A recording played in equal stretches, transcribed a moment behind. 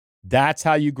That's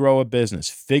how you grow a business.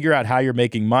 Figure out how you're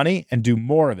making money and do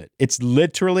more of it. It's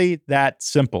literally that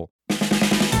simple.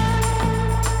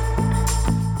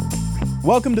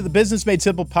 Welcome to the Business Made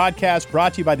Simple podcast,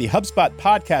 brought to you by the HubSpot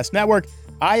Podcast Network.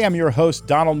 I am your host,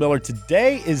 Donald Miller.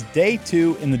 Today is day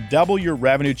 2 in the Double Your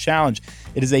Revenue Challenge.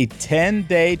 It is a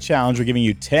 10-day challenge. We're giving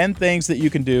you 10 things that you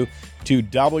can do to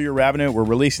double your revenue. We're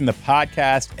releasing the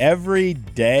podcast every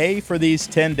day for these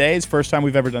 10 days. First time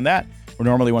we've ever done that. We're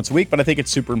normally once a week, but I think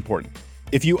it's super important.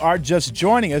 If you are just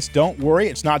joining us, don't worry.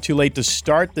 It's not too late to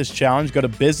start this challenge. Go to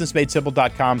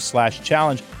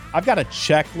businessmadesimple.com/challenge. I've got a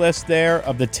checklist there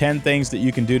of the 10 things that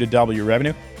you can do to double your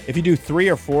revenue. If you do 3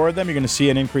 or 4 of them, you're going to see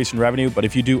an increase in revenue. But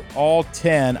if you do all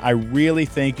 10, I really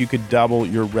think you could double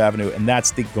your revenue. And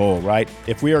that's the goal, right?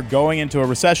 If we are going into a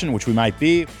recession, which we might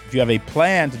be, if you have a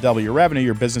plan to double your revenue,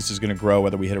 your business is going to grow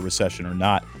whether we hit a recession or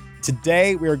not.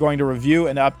 Today, we are going to review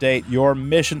and update your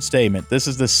mission statement. This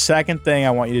is the second thing I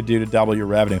want you to do to double your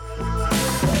revenue.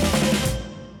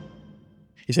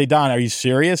 You say, Don, are you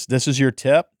serious? This is your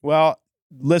tip? Well,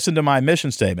 listen to my mission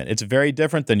statement. It's very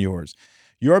different than yours.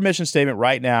 Your mission statement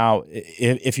right now,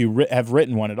 if you have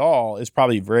written one at all, is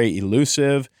probably very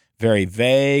elusive, very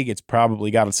vague. It's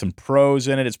probably got some prose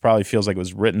in it. It probably feels like it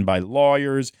was written by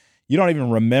lawyers. You don't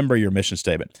even remember your mission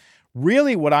statement.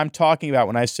 Really, what I'm talking about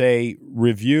when I say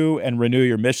review and renew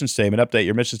your mission statement, update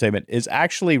your mission statement, is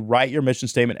actually write your mission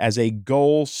statement as a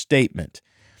goal statement.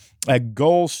 A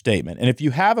goal statement. And if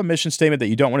you have a mission statement that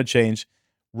you don't want to change,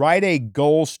 write a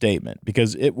goal statement,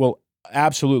 because it will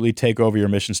absolutely take over your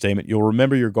mission statement. You'll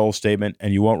remember your goal statement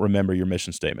and you won't remember your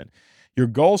mission statement. Your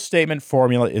goal statement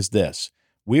formula is this: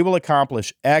 we will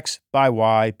accomplish X by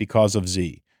Y because of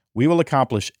Z. We will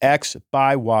accomplish X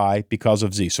by Y because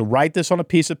of Z. So write this on a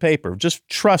piece of paper. Just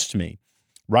trust me.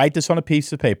 Write this on a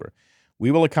piece of paper.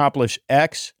 We will accomplish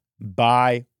X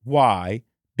by Y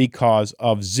because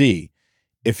of Z.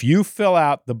 If you fill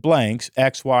out the blanks,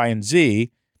 X, Y, and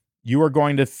Z, you are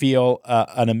going to feel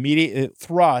an immediate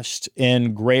thrust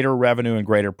in greater revenue and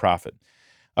greater profit.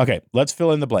 Okay, let's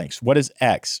fill in the blanks. What is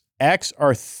X? X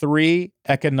are 3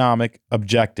 economic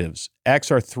objectives.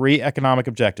 X are 3 economic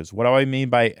objectives. What do I mean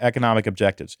by economic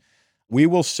objectives? We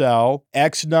will sell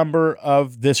X number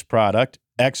of this product,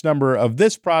 X number of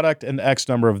this product, and X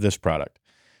number of this product.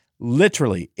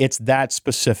 Literally, it's that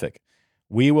specific.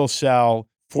 We will sell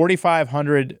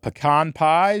 4,500 pecan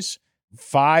pies,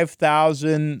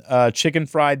 5,000 chicken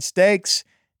fried steaks,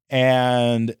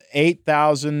 and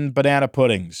 8,000 banana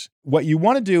puddings. What you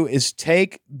want to do is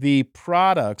take the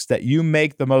products that you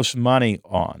make the most money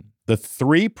on, the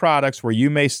 3 products where you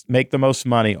may make the most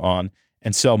money on,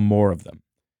 and sell more of them.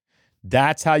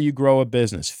 That's how you grow a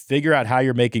business. Figure out how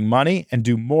you're making money and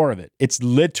do more of it. It's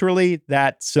literally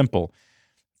that simple.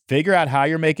 Figure out how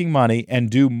you're making money and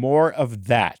do more of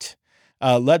that.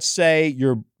 Let's say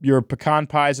your pecan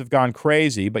pies have gone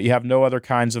crazy, but you have no other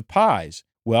kinds of pies.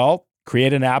 Well,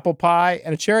 create an apple pie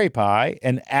and a cherry pie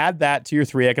and add that to your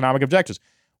 3 economic objectives.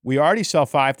 We already sell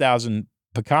 5,000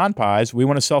 pecan pies. We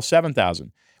want to sell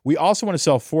 7,000. We also want to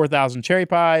sell 4,000 cherry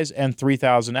pies and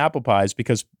 3,000 apple pies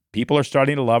because people are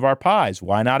starting to love our pies.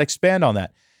 Why not expand on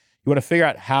that? You want to figure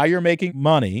out how you're making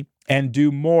money and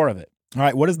do more of it. All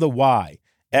right, what is the why?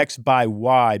 X by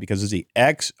Y because of Z.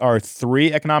 X are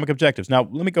 3 economic objectives. Now,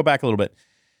 let me go back a little bit.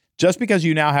 Just because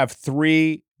you now have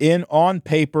 3 on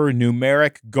paper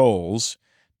numeric goals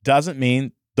doesn't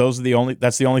mean that's the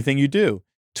only thing you do.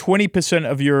 20%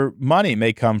 of your money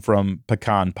may come from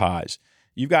pecan pies.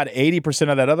 You've got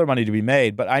 80% of that other money to be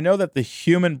made, but I know that the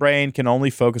human brain can only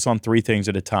focus on 3 things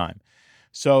at a time.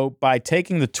 So by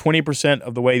taking the 20%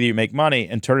 of the way that you make money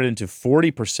and turn it into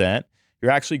 40%,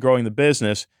 you're actually growing the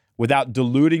business without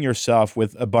diluting yourself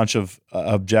with a bunch of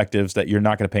objectives that you're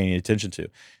not going to pay any attention to.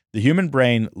 The human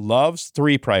brain loves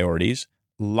 3 priorities,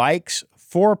 likes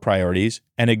 4 priorities,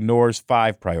 and ignores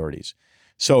 5 priorities.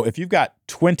 So if you've got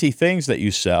 20 things that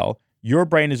you sell, your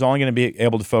brain is only going to be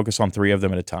able to focus on 3 of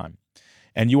them at a time.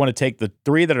 And you want to take the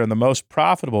 3 that are the most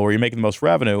profitable, where you're making the most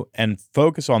revenue, and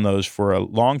focus on those for a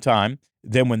long time.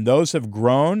 Then when those have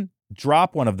grown,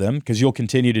 drop one of them, because you'll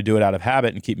continue to do it out of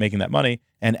habit and keep making that money,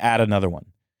 and add another one.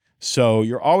 So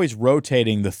you're always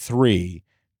rotating the 3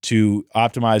 to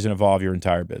optimize and evolve your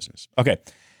entire business. Okay,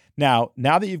 now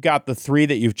that you've got the 3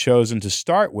 that you've chosen to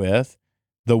start with,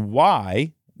 the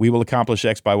why, we will accomplish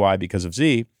X by Y because of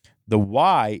Z, the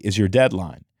why is your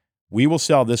deadline. We will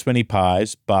sell this many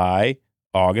pies by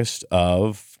August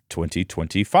of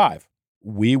 2025.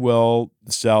 We will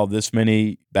sell this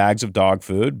many bags of dog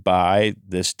food by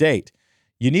this date.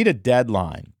 You need a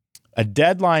deadline. A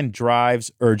deadline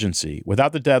drives urgency.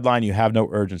 Without the deadline, you have no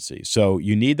urgency. So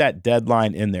you need that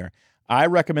deadline in there. I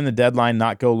recommend the deadline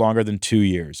not go longer than 2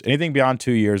 years. Anything beyond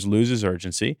 2 years loses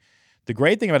urgency. The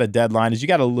great thing about a deadline is you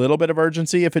got a little bit of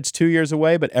urgency if it's 2 years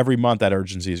away, but every month that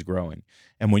urgency is growing.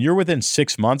 And when you're within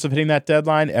 6 months of hitting that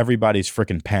deadline, everybody's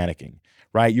freaking panicking,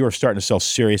 right? You are starting to sell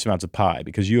serious amounts of pie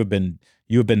because you have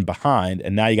been behind,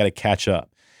 and now you got to catch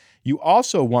up. You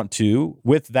also want to,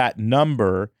 with that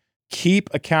number, keep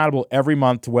accountable every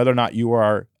month to whether or not you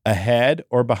are ahead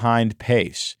or behind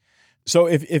pace. So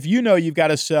if you know you've got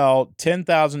to sell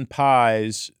 10,000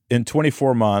 pies in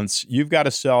 24 months, you've got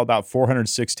to sell about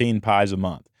 416 pies a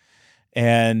month.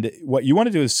 And what you want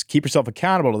to do is keep yourself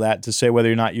accountable to that to say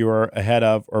whether or not you are ahead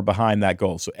of or behind that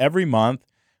goal. So every month,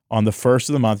 on the first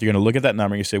of the month, you're going to look at that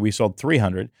number and you say, we sold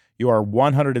 300. You are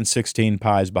 116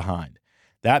 pies behind.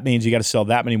 That means you got to sell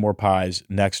that many more pies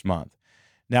next month.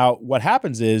 Now, what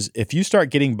happens is if you start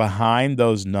getting behind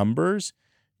those numbers,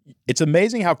 it's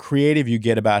amazing how creative you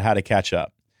get about how to catch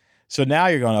up. So now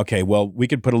you're going, okay, well, we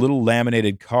could put a little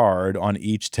laminated card on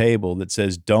each table that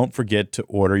says, don't forget to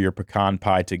order your pecan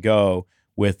pie to go,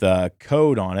 with a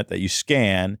code on it that you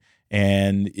scan,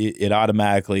 and it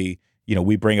automatically,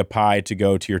 we bring a pie to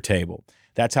go to your table.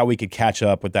 That's how we could catch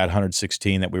up with that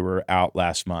 116 that we were out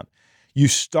last month. You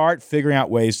start figuring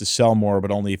out ways to sell more, but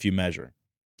only if you measure.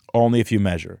 Only if you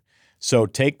measure. So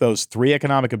take those 3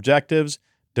 economic objectives,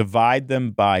 divide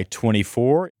them by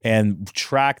 24, and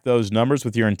track those numbers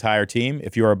with your entire team.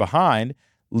 If you are behind,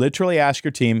 literally ask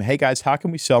your team, hey guys, how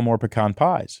can we sell more pecan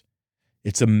pies?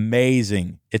 It's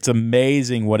amazing. It's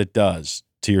amazing what it does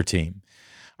to your team.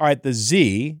 All right, the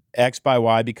Z, X by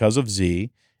Y because of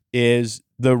Z, is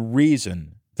the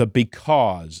reason, the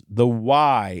because, the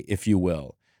why, if you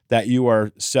will, that you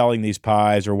are selling these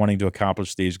pies or wanting to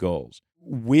accomplish these goals.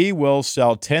 We will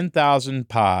sell 10,000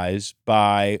 pies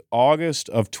by August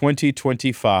of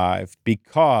 2025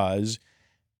 because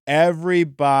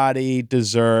everybody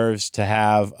deserves to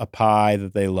have a pie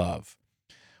that they love,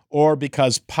 or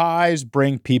because pies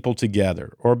bring people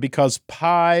together, or because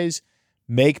pies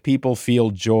make people feel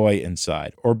joy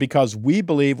inside, or because we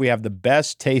believe we have the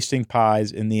best tasting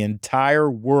pies in the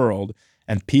entire world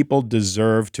and people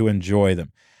deserve to enjoy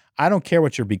them. I don't care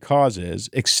what your because is,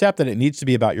 except that it needs to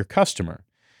be about your customer.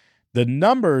 The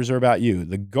numbers are about you.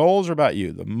 The goals are about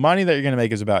you. The money that you're going to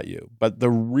make is about you. But the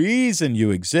reason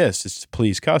you exist is to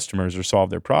please customers or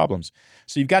solve their problems.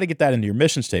 So you've got to get that into your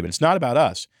mission statement. It's not about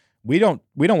us. We don't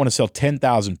want to sell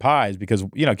 10,000 pies because,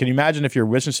 can you imagine if your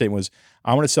mission statement was,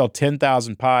 I want to sell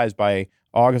 10,000 pies by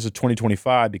August of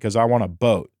 2025 because I want a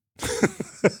boat.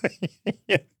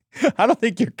 I don't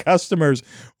think your customers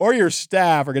or your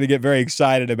staff are going to get very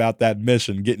excited about that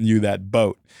mission, getting you that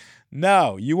boat.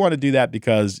 No, you want to do that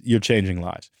because you're changing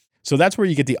lives. So that's where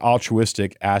you get the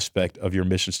altruistic aspect of your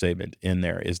mission statement in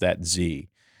there, is that Z.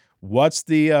 What's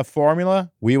the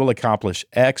formula? We will accomplish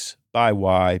X by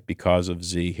Y because of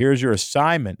Z. Here's your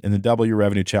assignment in the Double Your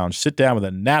Revenue Challenge. Sit down with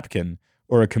a napkin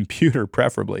or a computer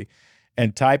preferably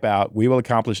and type out, we will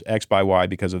accomplish X by Y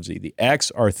because of Z. The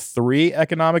X are 3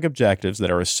 economic objectives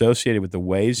that are associated with the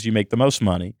ways you make the most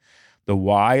money. The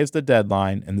Y is the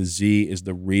deadline, and the Z is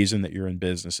the reason that you're in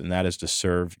business, and that is to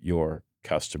serve your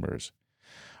customers.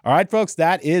 All right, folks,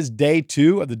 that is day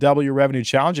 2 of the Double Your Revenue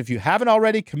Challenge. If you haven't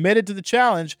already committed to the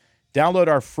challenge, download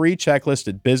our free checklist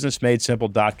at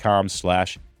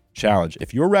businessmadesimple.com/challenge.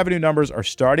 If your revenue numbers are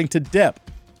starting to dip,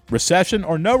 recession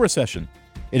or no recession,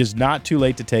 it is not too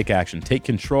late to take action. Take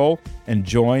control and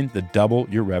join the Double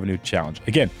Your Revenue Challenge.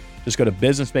 Again, just go to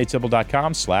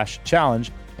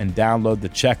businessmadesimple.com/challenge and download the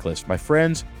checklist. My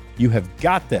friends, you have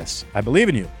got this. I believe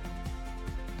in you.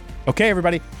 Okay,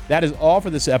 everybody, that is all for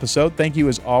this episode. Thank you,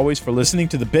 as always, for listening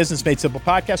to the Business Made Simple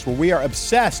podcast, where we are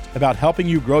obsessed about helping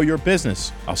you grow your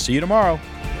business. I'll see you tomorrow.